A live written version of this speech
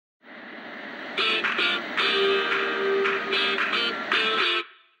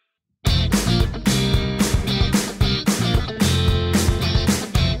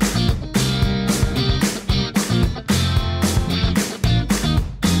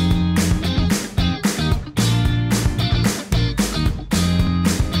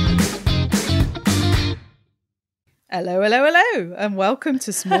Hello, hello, hello, and welcome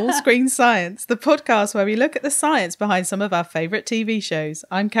to Small Screen Science, the podcast where we look at the science behind some of our favourite TV shows.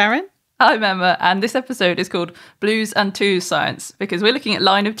 I'm Karen. I'm Emma, and this episode is called Blues and Twos Science because we're looking at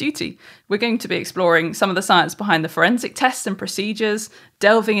Line of Duty. We're going to be exploring some of the science behind the forensic tests and procedures,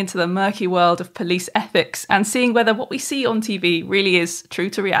 delving into the murky world of police ethics, and seeing whether what we see on TV really is true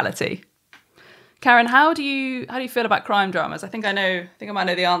to reality. Karen, how do you feel about crime dramas? I think I might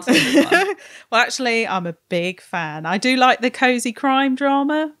know the answer to this one. Well, actually, I'm a big fan. I do like the cosy crime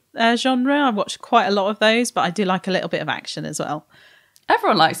drama genre. I watch quite a lot of those, but I do like a little bit of action as well.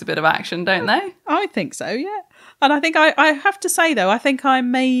 Everyone likes a bit of action, don't they? I think so, yeah. And I think I have to say, though, I think I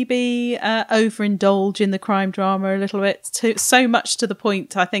maybe overindulge in the crime drama a little bit, so much to the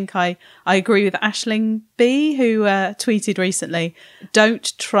point I think I agree with Aisling B, who tweeted recently,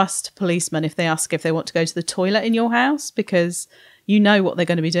 don't trust policemen if they ask if they want to go to the toilet in your house, because you know what they're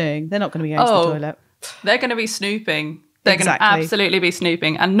going to be doing. They're not going to be going to the toilet. They're going to be snooping. They're going to absolutely be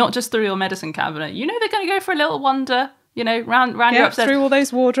snooping, and not just through your medicine cabinet. You know they're going to go for a little wander. You know, round your upstairs. Through all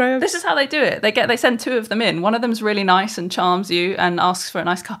those wardrobes. This is how they do it. They send two of them in. One of them's really nice and charms you and asks for a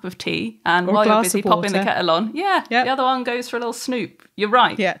nice cup of tea. And while you're busy popping the kettle on, the other one goes for a little snoop. You're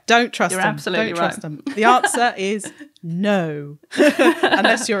right. Yeah, don't trust them. You're absolutely don't right. Trust them. The answer is no,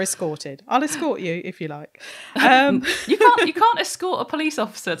 unless you're escorted. I'll escort you if you like. You can't escort a police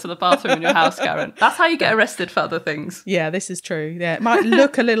officer to the bathroom in your house, Karen. That's how you get arrested for other things. Yeah, this is true. Yeah, it might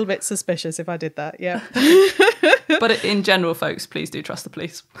look a little bit suspicious if I did that. Yeah. But in general, folks, please do trust the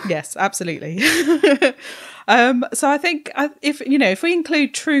police. Yes, absolutely. So I think if we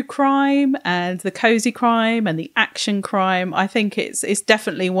include true crime and the cozy crime and the action crime, I think it's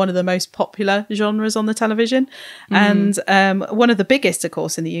definitely one of the most popular genres on the television. And one of the biggest, of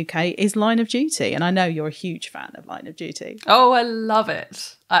course, in the UK is Line of Duty. And I know you're a huge fan of Line of Duty. Oh, I love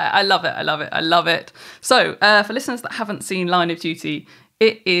it. I love it. I love it. I love it. So for listeners that haven't seen Line of Duty,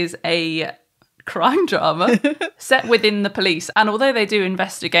 it is a crime drama set within the police, and although they do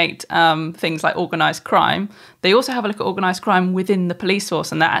investigate things like organised crime, they also have a look at organised crime within the police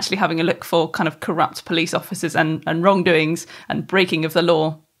force, and they're actually having a look for kind of corrupt police officers and wrongdoings and breaking of the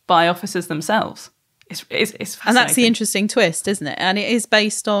law by officers themselves. It's fascinating. And that's the interesting twist, isn't it? And it is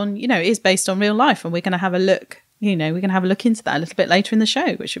based on real life, and we're going to have a look into that a little bit later in the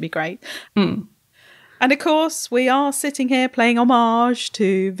show, which should be great. And of course, we are sitting here playing homage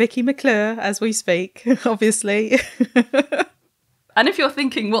to Vicky McClure as we speak, obviously. And if you're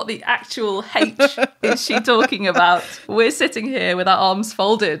thinking, what the actual H is she talking about? We're sitting here with our arms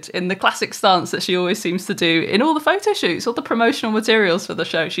folded in the classic stance that she always seems to do in all the photo shoots, all the promotional materials for the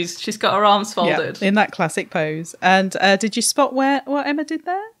show. She's got her arms folded. Yeah, in that classic pose. And did you spot what Emma did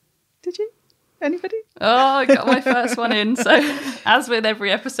there? Did you? Anybody? Oh, I got my first one in. So as with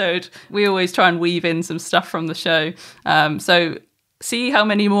every episode, we always try and weave in some stuff from the show. So see how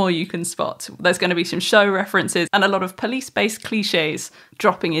many more you can spot. There's going to be some show references and a lot of police-based cliches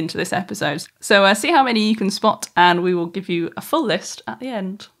dropping into this episode. So see how many you can spot, and we will give you a full list at the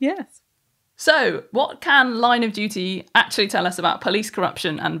end. Yes. So what can Line of Duty actually tell us about police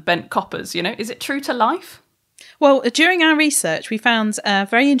corruption and bent coppers? You know, is it true to life? Well, during our research, we found a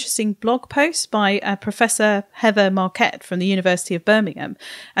very interesting blog post by Professor Heather Marquette from the University of Birmingham.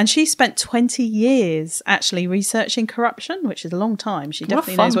 And she spent 20 years actually researching corruption, which is a long time. She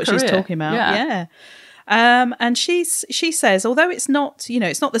definitely knows what she's talking about. Yeah. And she says, although it's not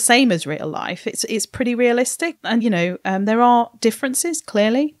the same as real life, it's pretty realistic. And, there are differences,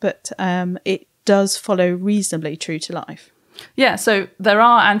 clearly, but it does follow reasonably true to life. Yeah, so there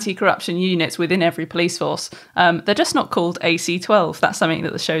are anti-corruption units within every police force. They're just not called AC-12. That's something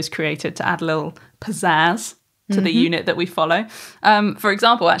that the show's created to add a little pizzazz to the unit that we follow. For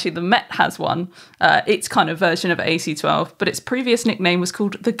example, actually, the Met has one. Its kind of version of AC-12, but its previous nickname was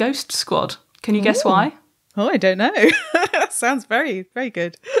called the Ghost Squad. Can you guess why? Oh, I don't know. Sounds very, very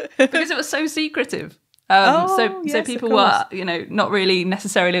good. Because it was so secretive. So people were, not really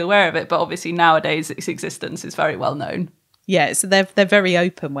necessarily aware of it, but obviously nowadays its existence is very well known. Yeah, so they're very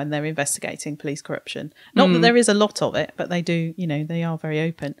open when they're investigating police corruption. Not that there is a lot of it, but they do, they are very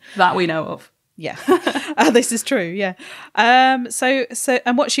open. That we know of. Yeah, this is true. Yeah. So,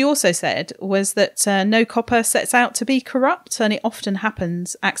 and what she also said was that no copper sets out to be corrupt, and it often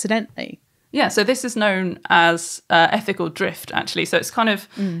happens accidentally. Yeah, so this is known as ethical drift, actually. So it's kind of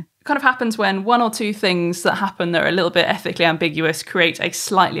happens when one or two things that happen that are a little bit ethically ambiguous create a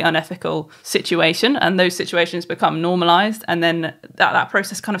slightly unethical situation, and those situations become normalized, and then that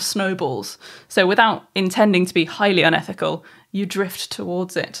process kind of snowballs. So without intending to be highly unethical, you drift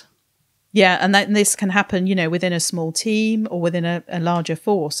towards it. Yeah, and this can happen, within a small team or within a larger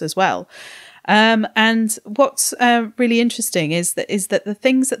force as well. And what's really interesting is that the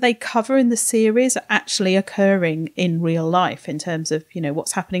things that they cover in the series are actually occurring in real life in terms of,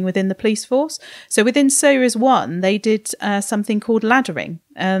 what's happening within the police force. So within series 1, they did something called laddering.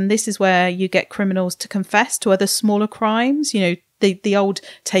 And this is where you get criminals to confess to other smaller crimes, the old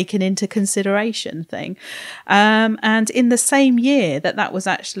taken into consideration thing. And in the same year that was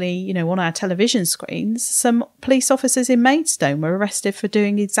actually, on our television screens, some police officers in Maidstone were arrested for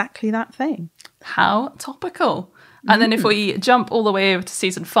doing exactly that thing. How topical. And then if we jump all the way over to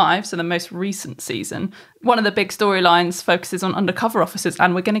season 5, so the most recent season, one of the big storylines focuses on undercover officers,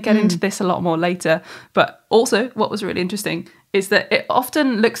 and we're going to get into this a lot more later. But also what was really interesting is that it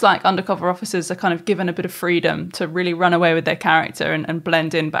often looks like undercover officers are kind of given a bit of freedom to really run away with their character and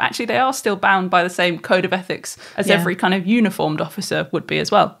blend in. But actually they are still bound by the same code of ethics as every kind of uniformed officer would be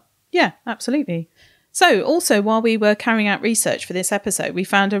as well. Yeah, absolutely. So also, while we were carrying out research for this episode, we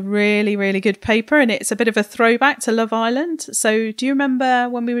found a really, really good paper, and it's a bit of a throwback to Love Island. So do you remember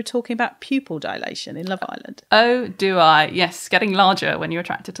when we were talking about pupil dilation in Love Island? Oh, do I? Yes, getting larger when you're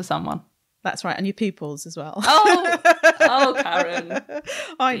attracted to someone. That's right, and your pupils as well. Oh,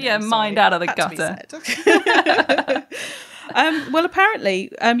 Karen. Mind out of the gutter. Well,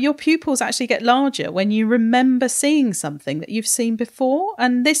 apparently, your pupils actually get larger when you remember seeing something that you've seen before,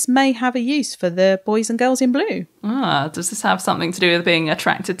 and this may have a use for the boys and girls in blue. Does this have something to do with being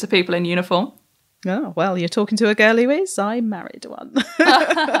attracted to people in uniform? Oh, well, you're talking to a girl who is. I married one.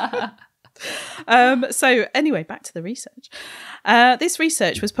 So anyway, back to the research. This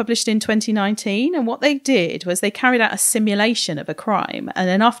research was published in 2019, and what they did was they carried out a simulation of a crime, and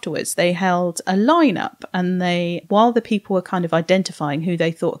then afterwards they held a lineup, and while the people were kind of identifying who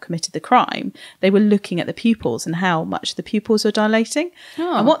they thought committed the crime, they were looking at the pupils and how much the pupils were dilating.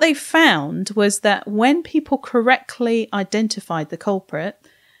 And what they found was that when people correctly identified the culprit,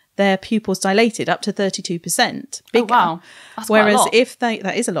 their pupils dilated up to 32% bigger. Oh, wow. That's Whereas quite a lot.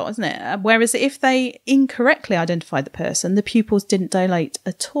 that is a lot, isn't it? Whereas if they incorrectly identified the person, the pupils didn't dilate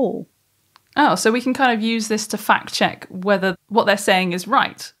at all. Oh, so we can kind of use this to fact check whether what they're saying is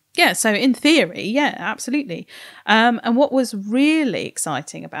right. Yeah, so in theory, yeah, absolutely. And what was really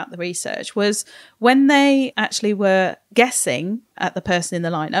exciting about the research was when they actually were guessing at the person in the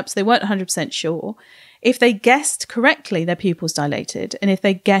lineup, so they weren't 100% sure. If they guessed correctly, their pupils dilated. And if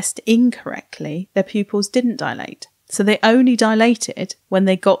they guessed incorrectly, their pupils didn't dilate. So they only dilated when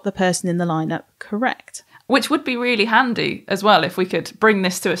they got the person in the lineup correct. Which would be really handy as well if we could bring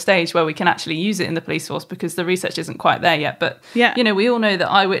this to a stage where we can actually use it in the police force, because the research isn't quite there yet. But, we all know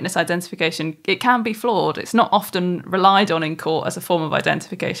that eyewitness identification, it can be flawed. It's not often relied on in court as a form of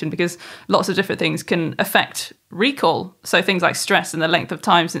identification because lots of different things can affect recall. So things like stress and the length of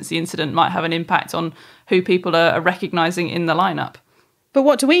time since the incident might have an impact on who people are recognising in the lineup. But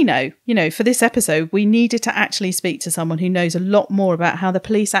what do we know? For this episode, we needed to actually speak to someone who knows a lot more about how the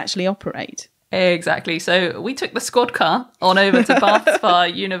police actually operate. Exactly. So we took the squad car on over to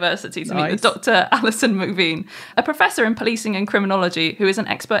Bath University to meet with Dr. Allyson MacVean, a professor in policing and criminology who is an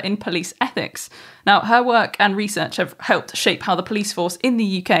expert in police ethics. Now, her work and research have helped shape how the police force in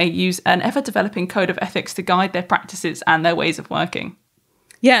the UK use an ever-developing code of ethics to guide their practices and their ways of working.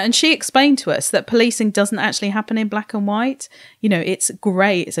 Yeah, and she explained to us that policing doesn't actually happen in black and white. It's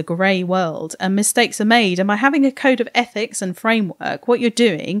grey. It's a grey world, and mistakes are made. And by having a code of ethics and framework, what you're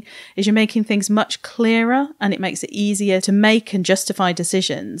doing is you're making things much clearer, and it makes it easier to make and justify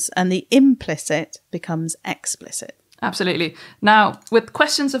decisions. And the implicit becomes explicit. Absolutely. Now, with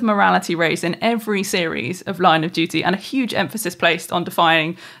questions of morality raised in every series of Line of Duty and a huge emphasis placed on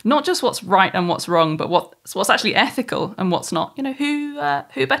defining not just what's right and what's wrong, but what's actually ethical and what's not, who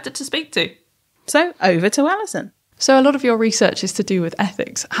better to speak to? So over to Allyson. So a lot of your research is to do with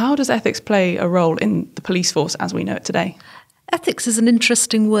ethics. How does ethics play a role in the police force as we know it today? Ethics is an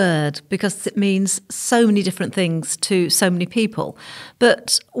interesting word because it means so many different things to so many people.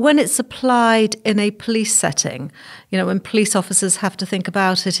 But when it's applied in a police setting, when police officers have to think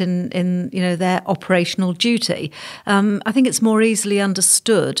about it in their operational duty, I think it's more easily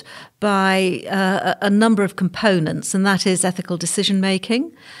understood by a number of components, and that is ethical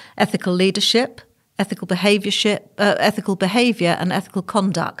decision-making, ethical leadership, ethical behaviour and ethical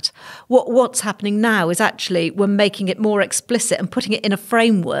conduct. What's happening now is actually we're making it more explicit and putting it in a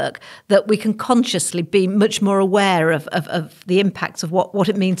framework that we can consciously be much more aware of the impacts of what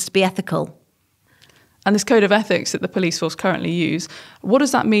it means to be ethical. And this code of ethics that the police force currently use, what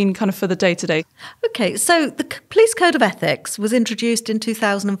does that mean kind of for the day-to-day? Okay, so the Police Code of Ethics was introduced in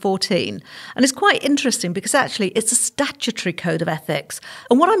 2014, and it's quite interesting because actually it's a statutory code of ethics.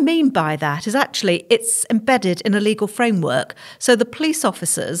 And what I mean by that is actually it's embedded in a legal framework. So the police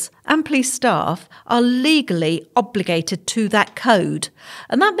officers and police staff are legally obligated to that code.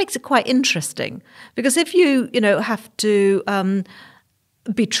 And that makes it quite interesting because if you have to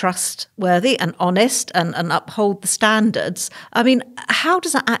be trustworthy and honest and uphold the standards. I mean, how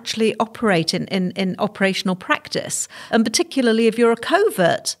does that actually operate in operational practice? And particularly if you're a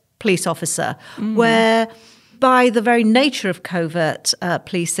covert police officer, where by the very nature of covert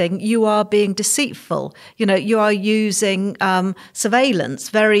policing, you are being deceitful. You are using surveillance,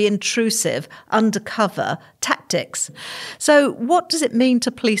 very intrusive, undercover tactics. So what does it mean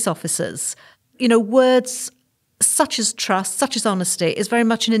to police officers? Words such as trust, such as honesty, is very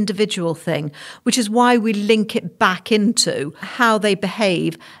much an individual thing, which is why we link it back into how they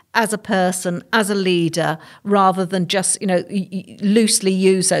behave as a person, as a leader, rather than just, loosely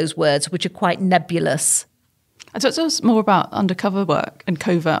use those words, which are quite nebulous. And so it's also more about undercover work and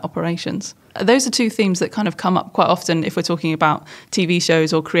covert operations. Those are two themes that kind of come up quite often if we're talking about TV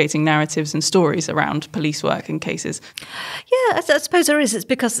shows or creating narratives and stories around police work and cases. Yeah, I suppose there is. It's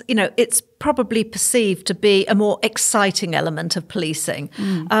because, it's probably perceived to be a more exciting element of policing.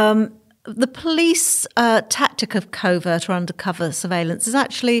 The police tactic of covert or undercover surveillance is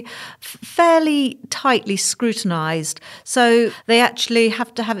actually fairly tightly scrutinised. So they actually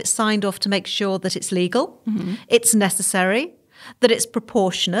have to have it signed off to make sure that it's legal, it's necessary, that it's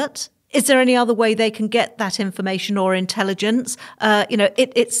proportionate. Is there any other way they can get that information or intelligence?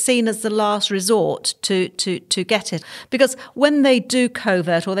 It's seen as the last resort to get it. Because when they do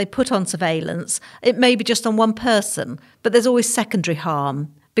covert or they put on surveillance, it may be just on one person, but there's always secondary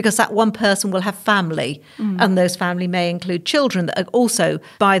harm. Because that one person will have family, and those family may include children that are also,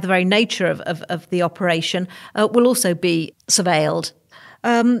 by the very nature of the operation, will also be surveilled.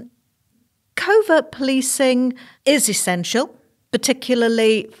 Covert policing is essential,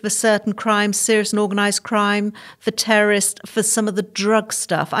 particularly for certain crimes, serious and organised crime, for terrorists, for some of the drug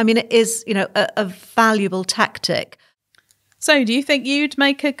stuff. I mean, it is, a valuable tactic. So do you think you'd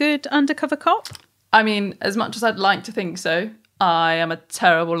make a good undercover cop? I mean, as much as I'd like to think so, I am a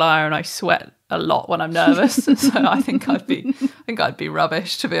terrible liar and I sweat a lot when I'm nervous. So I think I'd be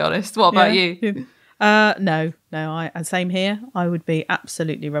rubbish, to be honest. What about you? No, same here. I would be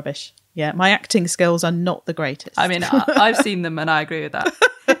absolutely rubbish. Yeah, my acting skills are not the greatest. I mean, I've seen them and I agree with that.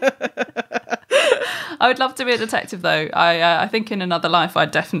 I would love to be a detective, though. I think in another life I'd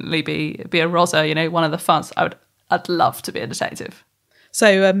definitely be a Rosa, one of the fuzz. I'd love to be a detective.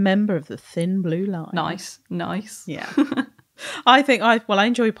 So a member of the Thin Blue Line. Nice. Yeah. I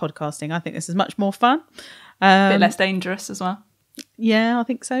enjoy podcasting. I think this is much more fun. A bit less dangerous as well. Yeah, I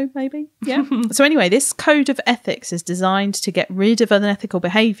think so, maybe. Yeah. So anyway, this code of ethics is designed to get rid of unethical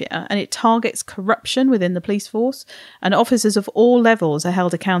behaviour, and it targets corruption within the police force, and officers of all levels are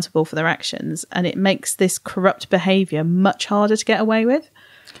held accountable for their actions, and it makes this corrupt behaviour much harder to get away with.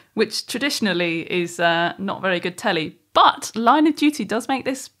 Which traditionally is not very good telly, but Line of Duty does make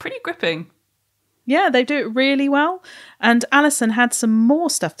this pretty gripping. Yeah, they do it really well. And Allyson had some more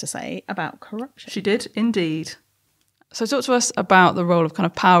stuff to say about corruption. She did indeed. So talk to us about the role of kind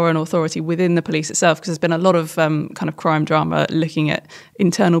of power and authority within the police itself, because there's been a lot of kind of crime drama looking at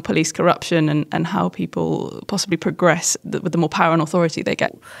internal police corruption and how people possibly progress with the more power and authority they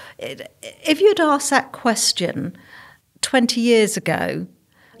get. If you'd asked that question 20 years ago,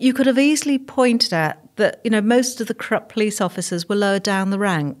 you could have easily pointed at that, most of the corrupt police officers were lower down the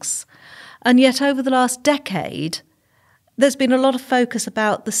ranks. And yet over the last decade, there's been a lot of focus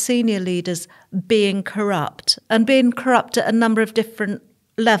about the senior leaders being corrupt and being corrupt at a number of different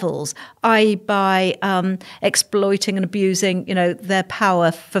levels, i.e. by exploiting and abusing, their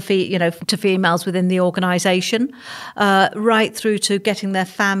power for to females within the organisation, right through to getting their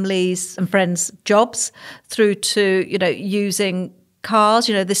families and friends jobs, through to, using cars,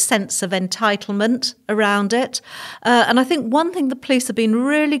 this sense of entitlement around it. And I think one thing the police have been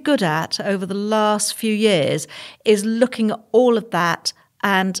really good at over the last few years is looking at all of that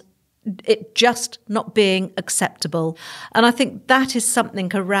and it just not being acceptable. And I think that is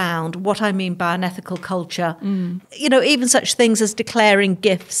something around what I mean by an ethical culture. Even such things as declaring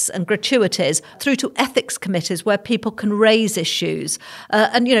gifts and gratuities through to ethics committees where people can raise issues.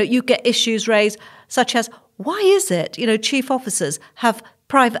 And you get issues raised such as, why is it, chief officers have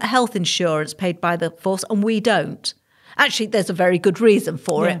private health insurance paid by the force and we don't? Actually, there's a very good reason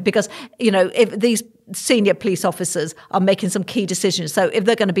for it because, if these senior police officers are making some key decisions. So if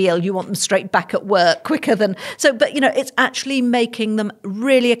they're going to be ill, you want them straight back at work quicker than... So, but, it's actually making them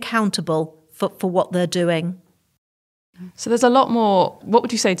really accountable for what they're doing. So there's a lot more. What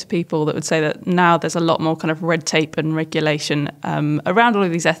would you say to people that would say that now there's a lot more kind of red tape and regulation around all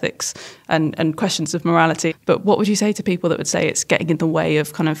of these ethics and questions of morality? But what would you say to people that would say it's getting in the way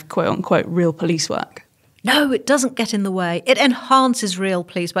of kind of quote unquote real police work? No, it doesn't get in the way. It enhances real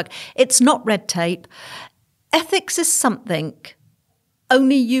police work. It's not red tape. Ethics is something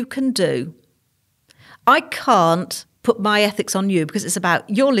only you can do. I can't put my ethics on you because it's about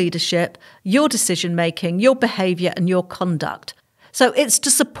your leadership, your decision making, your behaviour and your conduct. So it's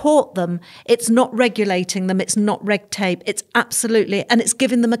to support them. It's not regulating them. It's not red tape. It's absolutely, and it's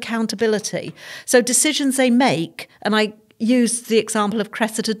giving them accountability. So decisions they make, and I use the example of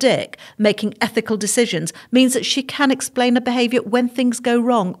Cressida Dick, making ethical decisions, means that she can explain a behaviour when things go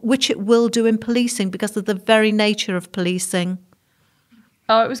wrong, which it will do in policing because of the very nature of policing.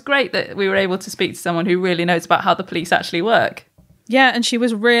 Oh, it was great that we were able to speak to someone who really knows about how the police actually work. Yeah, and she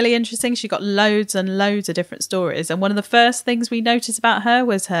was really interesting. She got loads and loads of different stories. And one of the first things we noticed about her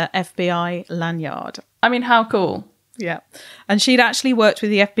was her FBI lanyard. I mean, how cool. Yeah. And she'd actually worked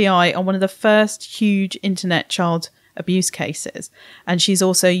with the FBI on one of the first huge internet child abuse cases. And she's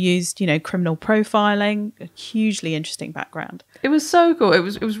also used, criminal profiling, a hugely interesting background. It was so cool. It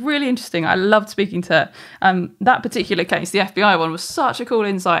was really interesting. I loved speaking to her. That particular case, the FBI one, was such a cool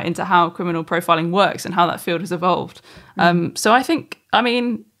insight into how criminal profiling works and how that field has evolved. So I think,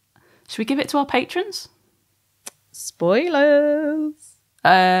 should we give it to our patrons? Spoilers.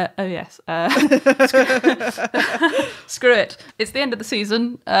 Oh yes. Screw it. It's the end of the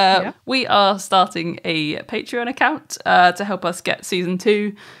season. We are starting a Patreon account to help us get season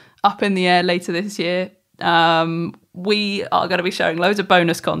 2 up in the air later this year. We are going to be showing loads of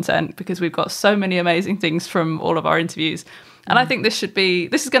bonus content because we've got so many amazing things from all of our interviews. And I think this is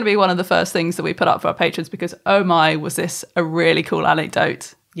going to be one of the first things that we put up for our patrons because, oh my, was this a really cool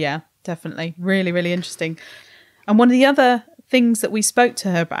anecdote. Yeah, definitely. Really, really interesting. And one of the other things that we spoke to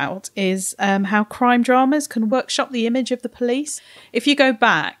her about is how crime dramas can workshop the image of the police. If you go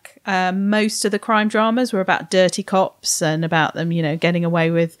back, most of the crime dramas were about dirty cops and about them, getting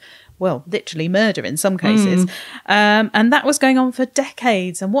away with, well, literally murder in some cases. And that was going on for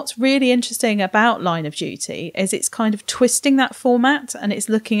decades. And what's really interesting about Line of Duty is it's kind of twisting that format and it's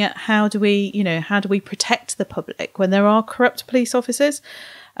looking at how do we protect the public when there are corrupt police officers.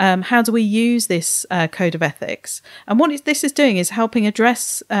 How do we use this code of ethics? And what this is doing is helping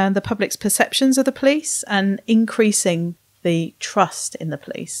address the public's perceptions of the police and increasing the trust in the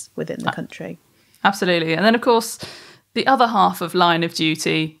police within the country. Absolutely. And then, of course, the other half of Line of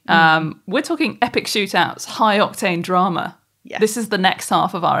Duty, we're talking epic shootouts, high-octane drama. Yes. This is the next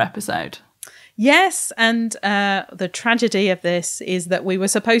half of our episode. Yes, and the tragedy of this is that we were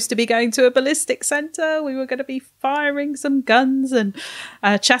supposed to be going to a ballistics centre. We were going to be firing some guns and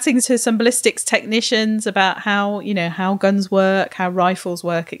chatting to some ballistics technicians about how guns work, how rifles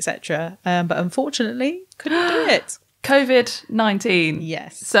work, etc. But unfortunately, couldn't do it. COVID-19.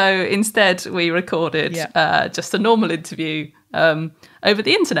 Yes. So instead, we recorded just a normal interview over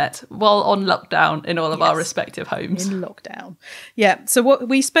the internet while on lockdown in all of our respective homes. In lockdown. Yeah. So what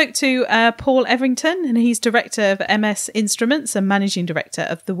we spoke to Paul Everington, and he's director of MS Instruments and managing director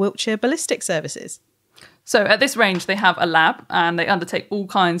of the Wiltshire Ballistics Services. So at this range, they have a lab and they undertake all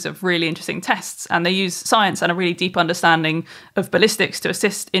kinds of really interesting tests and they use science and a really deep understanding of ballistics to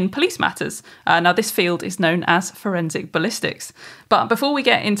assist in police matters. Now, this field is known as forensic ballistics. But before we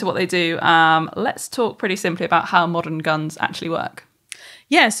get into what they do, let's talk pretty simply about how modern guns actually work.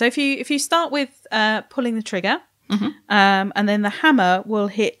 Yeah, so if you start with pulling the trigger, and then the hammer will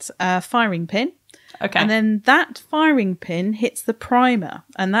hit a firing pin. Okay. And then that firing pin hits the primer,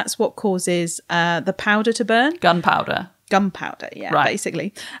 and that's what causes the powder to burn. Gunpowder, yeah, right.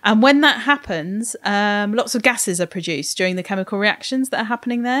 Basically. And when that happens, lots of gases are produced during the chemical reactions that are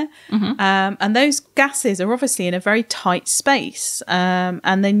happening there. And those gases are obviously in a very tight space,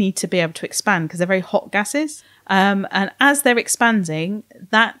 and they need to be able to expand because they're very hot gases. And as they're expanding,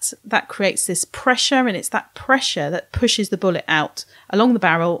 that creates this pressure, and it's that pressure that pushes the bullet out along the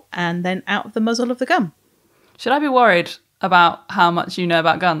barrel and then out of the muzzle of the gun. Should I be worried about how much you know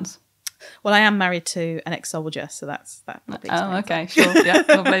about guns? Well, I am married to an ex-soldier, so that. Oh, okay, sure. Yeah,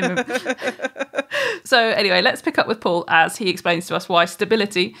 don't blame him. So anyway, let's pick up with Paul as he explains to us why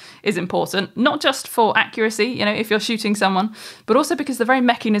stability is important, not just for accuracy, if you're shooting someone, but also because the very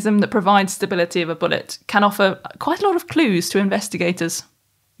mechanism that provides stability of a bullet can offer quite a lot of clues to investigators.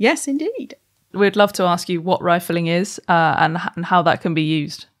 Yes, indeed. We'd love to ask you what rifling is and how that can be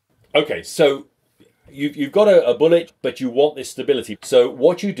used. Okay, so You've got a bullet, but you want this stability. So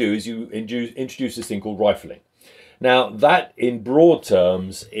what you do is you introduce this thing called rifling. Now, that in broad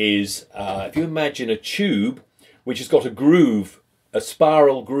terms is, if you imagine a tube which has got a groove, a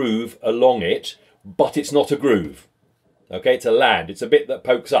spiral groove along it, but it's not a groove. Okay, it's a land. It's a bit that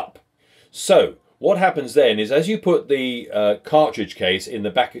pokes up. So what happens then is, as you put the cartridge case in the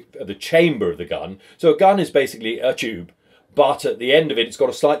back of the chamber of the gun, so a gun is basically a tube, but at the end of it, it's got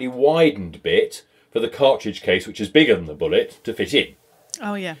a slightly widened bit for the cartridge case, which is bigger than the bullet, to fit in.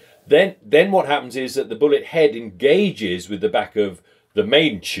 Oh, yeah. Then what happens is that the bullet head engages with the back of the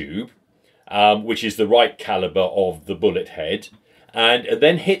main tube, which is the right caliber of the bullet head, and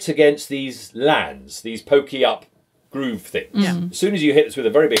then hits against these lands, these pokey up groove things. Yeah. As soon as you hit this with a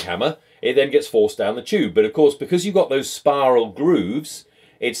very big hammer, it then gets forced down the tube. But of course, because you've got those spiral grooves,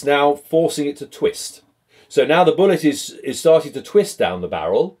 it's now forcing it to twist. So now the bullet is starting to twist down the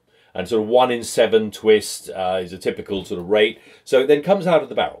barrel, and sort of 1 in 7 twist is a typical sort of rate. So it then comes out of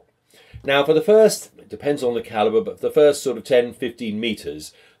the barrel. Now for the first, it depends on the caliber, but for the first sort of 10, 15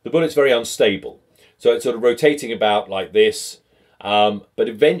 meters, the bullet's very unstable. So it's sort of rotating about like this. But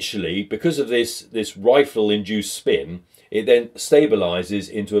eventually, because of this rifle-induced spin, it then stabilizes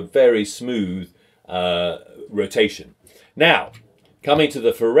into a very smooth rotation. Now, coming to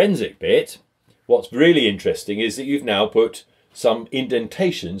the forensic bit, what's really interesting is that you've now put some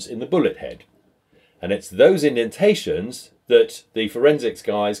indentations in the bullet head. And it's those indentations that the forensics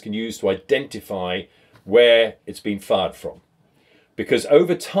guys can use to identify where it's been fired from. Because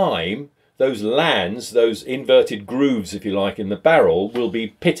over time, those lands, those inverted grooves, if you like, in the barrel will be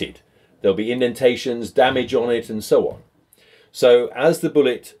pitted. There'll be indentations, damage on it, and so on. So as the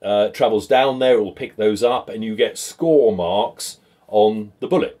bullet travels down there, it will pick those up, and you get score marks on the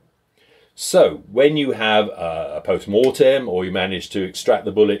bullet. So when you have a post-mortem, or you manage to extract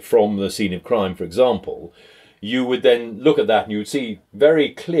the bullet from the scene of crime, for example, you would then look at that and you would see very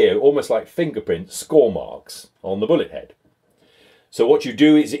clear, almost like fingerprint score marks on the bullet head. So what you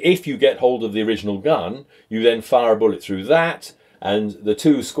do is, if you get hold of the original gun, you then fire a bullet through that, and the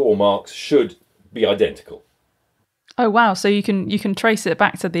two score marks should be identical. Oh wow! So you can trace it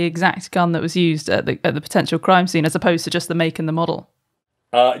back to the exact gun that was used at the potential crime scene, as opposed to just the make and the model.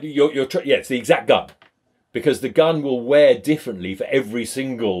 Yeah, it's the exact gun, because the gun will wear differently for every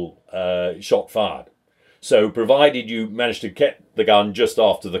single shot fired. So provided you manage to get the gun just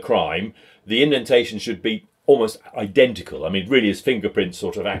after the crime, the indentation should be almost identical. I mean, it really is fingerprint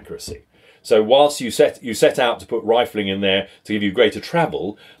sort of accuracy. So whilst you set out to put rifling in there to give you greater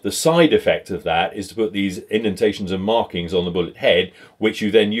travel, the side effect of that is to put these indentations and markings on the bullet head, which you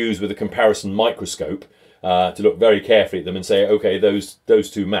then use with a comparison microscope to look very carefully at them and say, okay, those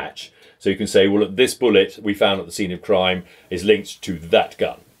two match. So you can say, well, this bullet we found at the scene of crime is linked to that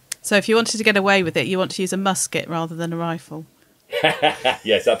gun. So if you wanted to get away with it, you want to use a musket rather than a rifle.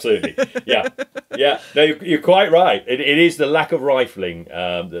 Yes, absolutely. Yeah. No, you're quite right. It is the lack of rifling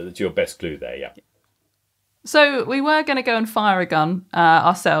that's your best clue there. Yeah. So we were going to go and fire a gun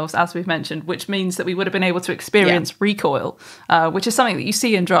ourselves, as we've mentioned, which means that we would have been able to experience recoil, which is something that you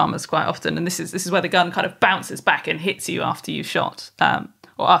see in dramas quite often. And this is where the gun kind of bounces back and hits you after you've shot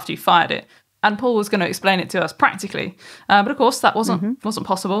or after you fired it. And Paul was going to explain it to us practically, but of course that wasn't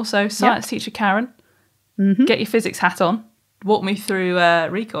possible. So science teacher Karen, get your physics hat on. Walk me through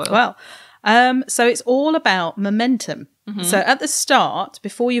recoil. Well, so it's all about momentum. So at the start,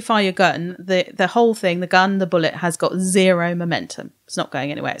 before you fire your gun, the whole thing, the gun, the bullet has got zero momentum. It's not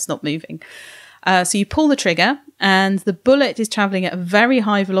going anywhere. It's not moving. So you pull the trigger and the bullet is traveling at a very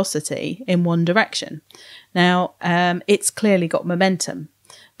high velocity in one direction. Now, it's clearly got momentum.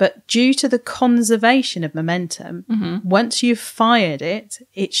 But due to the conservation of momentum, once you've fired it,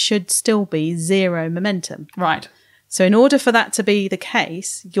 it should still be zero momentum. Right. So in order for that to be the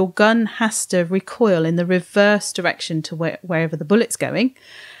case, your gun has to recoil in the reverse direction to wherever the bullet's going.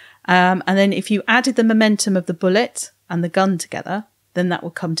 And then if you added the momentum of the bullet and the gun together, then that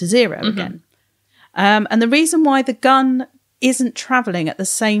would come to zero again. And the reason why the gun isn't travelling at the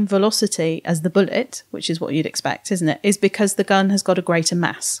same velocity as the bullet, which is what you'd expect, isn't it, is because the gun has got a greater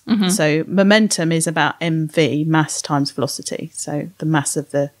mass. So momentum is about mv, mass times velocity. So the mass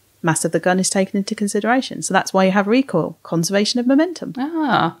of the gun is taken into consideration. So that's why you have recoil, conservation of momentum.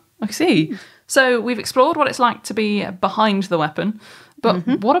 Ah, I see. So we've explored what it's like to be behind the weapon, but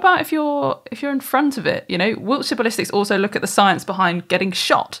what about if you're in front of it? You know, Wiltshire Ballistics also look at the science behind getting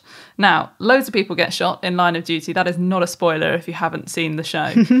shot. Now, loads of people get shot in line of duty. That is not a spoiler if you haven't seen the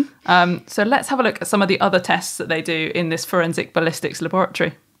show. So let's have a look at some of the other tests that they do in this forensic ballistics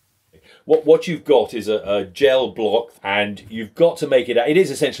laboratory. What you've got is a gel block, and you've got to make it. It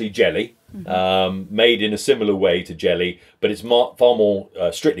is essentially jelly, made in a similar way to jelly, but it's far more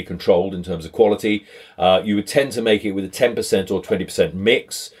strictly controlled in terms of quality. You would tend to make it with a 10% or 20%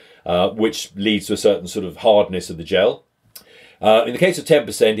 mix, which leads to a certain sort of hardness of the gel. In the case of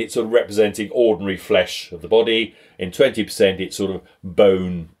 10%, it's sort of representing ordinary flesh of the body. In 20%, it's sort of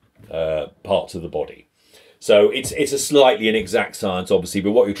bone parts of the body. So it's a slightly inexact science, obviously,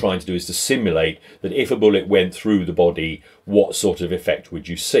 but what you're trying to do is to simulate that if a bullet went through the body, what sort of effect would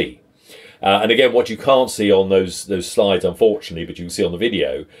you see? And again, what you can't see on those slides, unfortunately, but you can see on the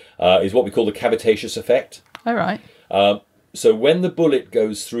video, is what we call the cavitaceous effect. All right. So when the bullet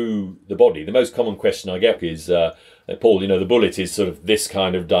goes through the body, the most common question I get is, Paul, the bullet is sort of this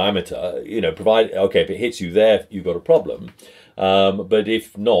kind of diameter, okay, if it hits you there, you've got a problem. But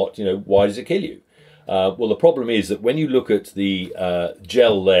if not, why does it kill you? Well, the problem is that when you look at the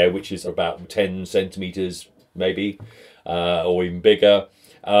gel there, which is about 10 centimeters maybe, or even bigger,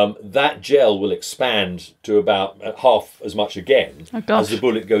 that gel will expand to about half as much again as the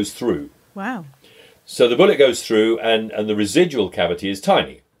bullet goes through. Wow. So the bullet goes through and the residual cavity is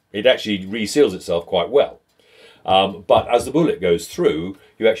tiny. It actually reseals itself quite well. But as the bullet goes through,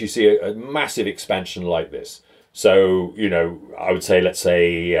 you actually see a massive expansion like this. So, I would say, let's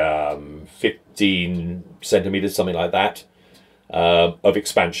say 15 centimeters, something like that, of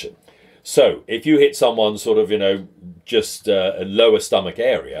expansion. So if you hit someone sort of, just a lower stomach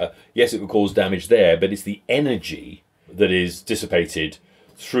area, yes, it would cause damage there, but it's the energy that is dissipated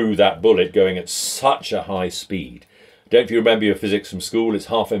through that bullet going at such a high speed. Don't know if you remember your physics from school, it's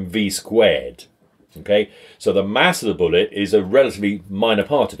half mv squared. Okay, so the mass of the bullet is a relatively minor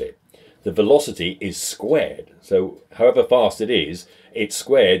part of it. The velocity is squared. So however fast it is, it's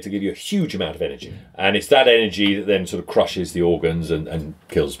squared to give you a huge amount of energy. And it's that energy that then sort of crushes the organs and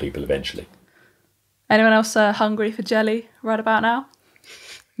kills people eventually. Anyone else hungry for jelly right about now?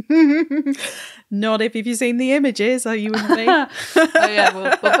 Not if you've seen the images, or you wouldn't be. Oh yeah,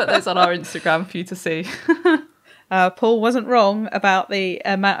 we'll put those on our Instagram for you to see. Paul wasn't wrong about the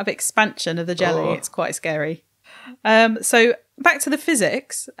amount of expansion of the jelly. Oh. It's quite scary. So back to the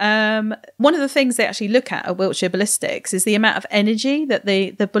physics. One of the things they actually look at Wiltshire Ballistics is the amount of energy that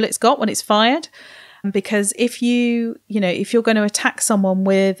the bullet's got when it's fired. Because if you're going to attack someone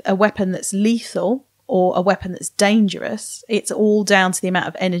with a weapon that's lethal or a weapon that's dangerous, it's all down to the amount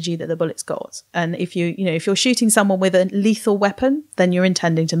of energy that the bullet's got. And if you're shooting someone with a lethal weapon, then you're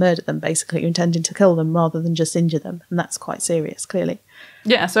intending to murder them. Basically, you're intending to kill them rather than just injure them, and that's quite serious, clearly.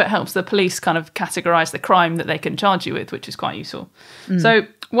 Yeah, so it helps the police kind of categorise the crime that they can charge you with, which is quite useful. So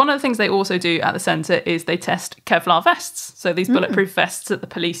one of the things they also do at the centre is they test Kevlar vests. So these bulletproof vests that the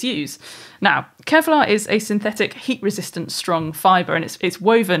police use. Now, Kevlar is a synthetic heat-resistant strong fibre, and it's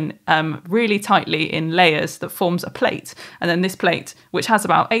woven really tightly in layers that forms a plate. And then this plate, which has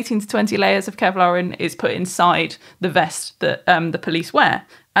about 18 to 20 layers of Kevlar in, is put inside the vest that the police wear.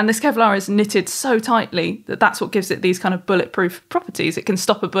 And this Kevlar is knitted so tightly that that's what gives it these kind of bulletproof properties. It can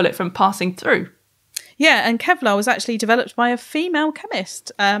stop a bullet from passing through. Yeah, and Kevlar was actually developed by a female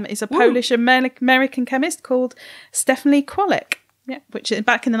chemist. It's a Polish-American chemist called Stephanie Krolek, which is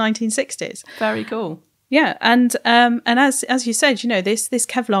back in the 1960s. Very cool. Yeah, and as you said, this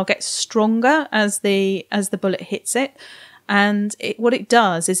Kevlar gets stronger as the bullet hits it. And what it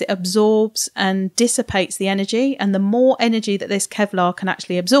does is it absorbs and dissipates the energy. And the more energy that this Kevlar can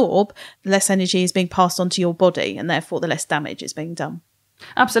actually absorb, the less energy is being passed on to your body, and therefore the less damage is being done.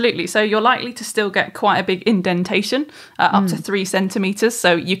 Absolutely. So you're likely to still get quite a big indentation, up to 3 centimetres.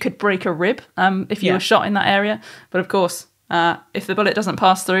 So you could break a rib if you were shot in that area. But of course, if the bullet doesn't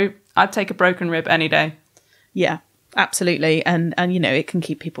pass through, I'd take a broken rib any day. Yeah, absolutely. And it can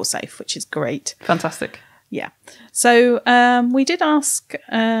keep people safe, which is great. Fantastic. Yeah. So we did ask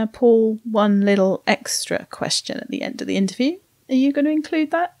Paul one little extra question at the end of the interview. Are you going to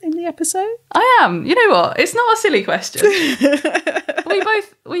include that in the episode? I am. You know what? It's not a silly question.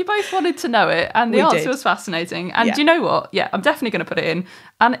 we both wanted to know it, and the answer was fascinating. And do you know what? Yeah, I'm definitely going to put it in.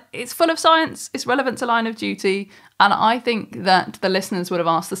 And it's full of science. It's relevant to line of duty. And I think that the listeners would have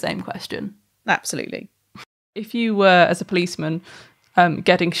asked the same question. Absolutely. If you were, as a policeman,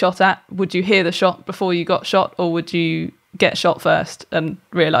 getting shot at, would you hear the shot before you got shot, or would you get shot first and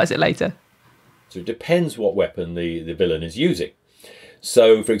realise it later? So it depends what weapon the villain is using.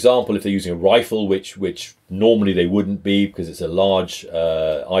 So, for example, if they're using a rifle, which normally they wouldn't be because it's a large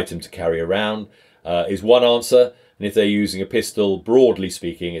item to carry around, is one answer. And if they're using a pistol, broadly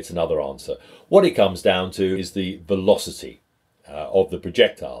speaking, it's another answer. What it comes down to is the velocity of the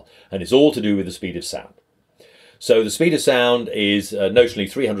projectile, and it's all to do with the speed of sound. So the speed of sound is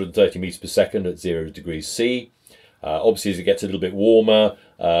notionally 330 meters per second at 0 degrees C. Obviously, as it gets a little bit warmer,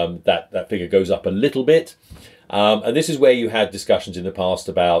 that figure goes up a little bit. And this is where you had discussions in the past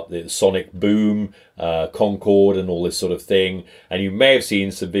about the sonic boom, Concorde and all this sort of thing. And you may have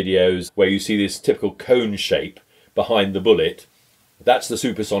seen some videos where you see this typical cone shape behind the bullet. That's the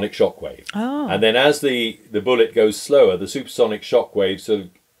supersonic shockwave. Oh. And then as the bullet goes slower, the supersonic shockwave sort of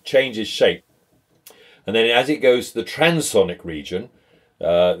changes shape. And then as it goes to the transonic region,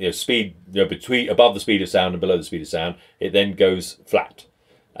 speed, between above the speed of sound and below the speed of sound, it then goes flat.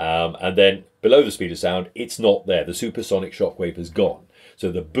 And then below the speed of sound, it's not there. The supersonic shockwave has gone.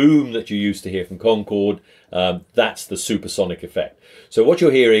 So the boom that you used to hear from Concorde, that's the supersonic effect. So what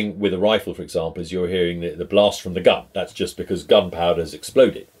you're hearing with a rifle, for example, is you're hearing the blast from the gun. That's just because gunpowder has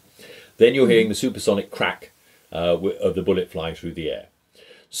exploded. Then you're hearing the supersonic crack of the bullet flying through the air.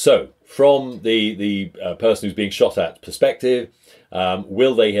 So from the person who's being shot at perspective,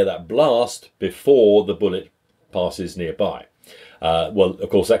 will they hear that blast before the bullet passes nearby? Well, of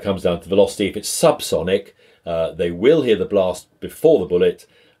course, that comes down to velocity. If it's subsonic, they will hear the blast before the bullet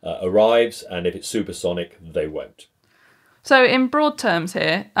arrives, and if it's supersonic, they won't. So in broad terms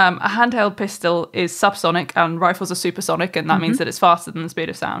here, a handheld pistol is subsonic and rifles are supersonic, and that means that it's faster than the speed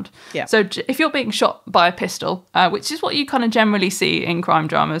of sound. Yeah. So if you're being shot by a pistol, which is what you kind of generally see in crime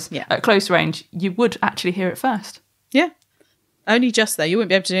dramas, at close range, you would actually hear it first. Yeah. Only just though. You wouldn't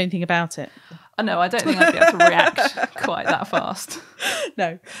be able to do anything about it. I know, I don't think I'd be able to react quite that fast.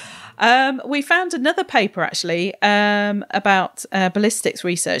 No. We found another paper actually about ballistics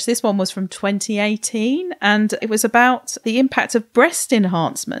research. This one was from 2018, and it was about the impact of breast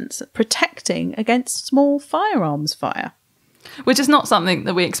enhancements protecting against small firearms fire. Which is not something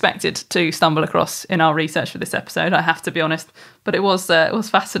that we expected to stumble across in our research for this episode, I have to be honest. But it was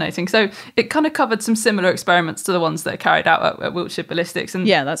fascinating. So it kind of covered some similar experiments to the ones that are carried out at Wiltshire Ballistics. And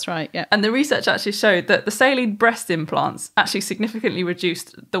yeah, that's right. Yeah. And the research actually showed that the saline breast implants actually significantly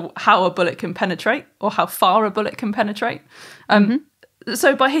reduced how a bullet can penetrate, or how far a bullet can penetrate.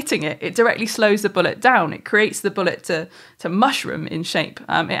 So by hitting it, it directly slows the bullet down. It creates the bullet to mushroom in shape.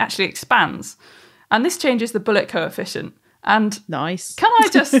 It actually expands. And this changes the bullet coefficient. And nice. Can I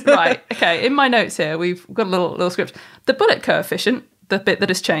just right? Okay, in my notes here, we've got a little script. The bullet coefficient, the bit that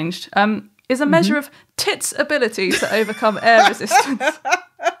has changed, is a measure of tits' ability to overcome air resistance.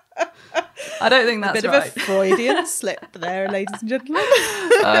 I don't think that's a bit right. of a Freudian slip there, ladies and gentlemen.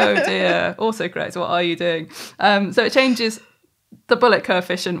 Oh dear. Autocorrect. What are you doing? So it changes the bullet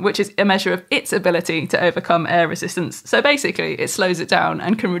coefficient, which is a measure of its ability to overcome air resistance. So basically, it slows it down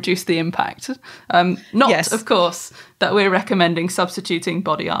and can reduce the impact. Not, of course, that we're recommending substituting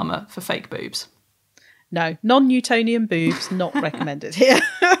body armour for fake boobs. No, non-Newtonian boobs not recommended here.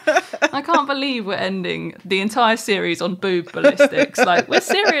 I can't believe we're ending the entire series on boob ballistics. Like, we're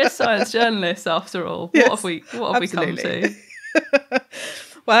serious science journalists after all. Yes, what have we come to?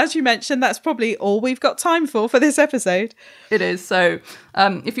 Well, as you mentioned, that's probably all we've got time for this episode. It is. So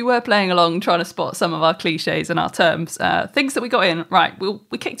if you were playing along trying to spot some of our cliches and our terms, things that we got in, right,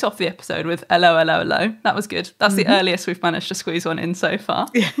 we kicked off the episode with hello, hello, hello. That was good. That's the earliest we've managed to squeeze one in so far.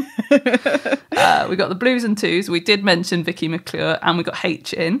 We got the blues and twos. We did mention Vicky McClure, and we got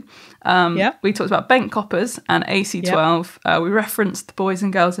H in. We talked about bent coppers and AC-12. We referenced the boys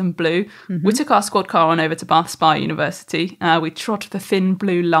and girls in blue. We took our squad car on over to Bath Spa University. We trod the thin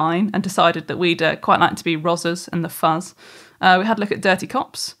blue line and decided that we'd quite like to be Rozzers and the Fuzz. We had a look at Dirty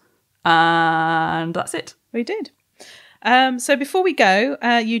Cops, and that's it. We did. So before we go,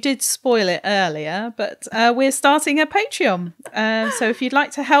 you did spoil it earlier, but we're starting a Patreon. So if you'd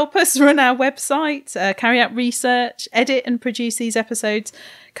like to help us run our website, carry out research, edit and produce these episodes,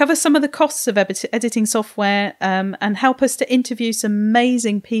 cover some of the costs of editing software, and help us to interview some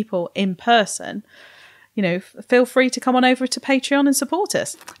amazing people in person, feel free to come on over to Patreon and support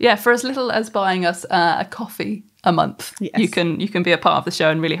us. Yeah, for as little as buying us a coffee a month, you can be a part of the show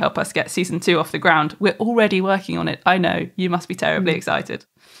and really help us get season 2 off the ground. We're already working on it. I know, you must be terribly excited.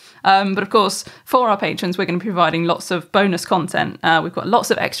 But of course, for our patrons, we're going to be providing lots of bonus content. We've got lots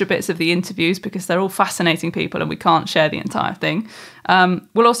of extra bits of the interviews because they're all fascinating people and we can't share the entire thing.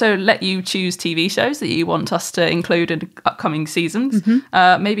 We'll also let you choose TV shows that you want us to include in upcoming seasons.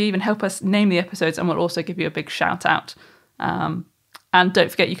 Maybe even help us name the episodes, and we'll also give you a big shout out. And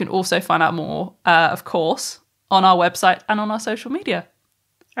don't forget, you can also find out more, of course, on our website and on our social media.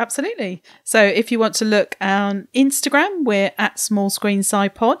 Absolutely. So if you want to look on Instagram, we're at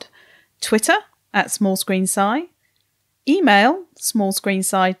smallscreensci-pod, Twitter at smallscreensci, email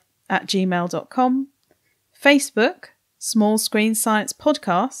smallscreensci@gmail.com, Facebook Small Screen Science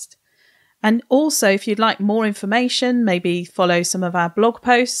Podcast, And also, if you'd like more information, maybe follow some of our blog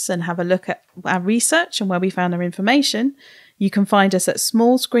posts and have a look at our research and where we found our information, you can find us at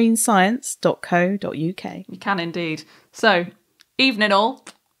smallscreenscience.co.uk. You can indeed. So, evening all.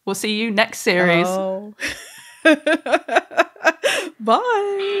 We'll see you next series. Oh.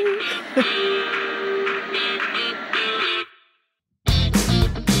 Bye.